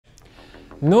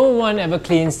No one ever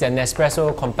cleans their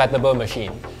Nespresso Compatible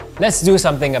machine. Let's do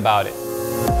something about it.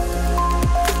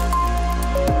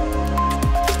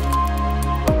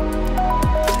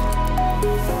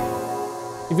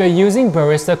 If you're using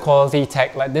barista quality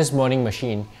tech like this morning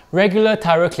machine, regular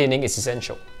thorough cleaning is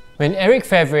essential. When Eric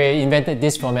Favre invented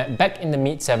this format back in the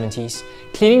mid-70s,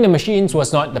 cleaning the machines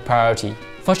was not the priority.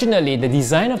 Fortunately, the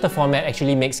design of the format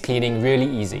actually makes cleaning really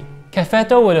easy.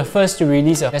 Cafetto were the first to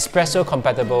release a Nespresso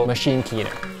Compatible machine cleaner.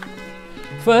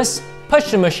 First, purge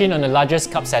the machine on the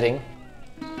largest cup setting.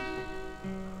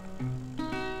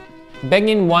 Bang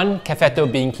in one Cafetto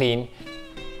bean clean.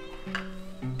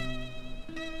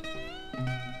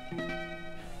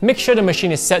 Make sure the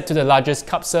machine is set to the largest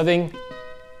cup serving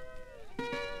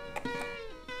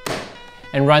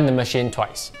and run the machine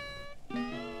twice.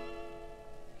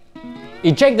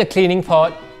 Eject the cleaning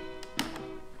pot.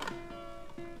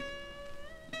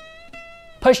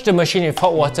 Purge the machine with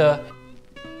hot water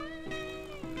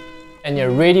and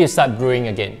you're ready to start brewing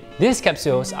again. These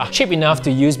capsules are cheap enough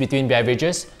to use between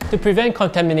beverages to prevent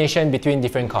contamination between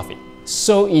different coffee.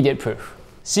 So idiot-proof.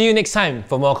 See you next time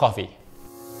for more coffee.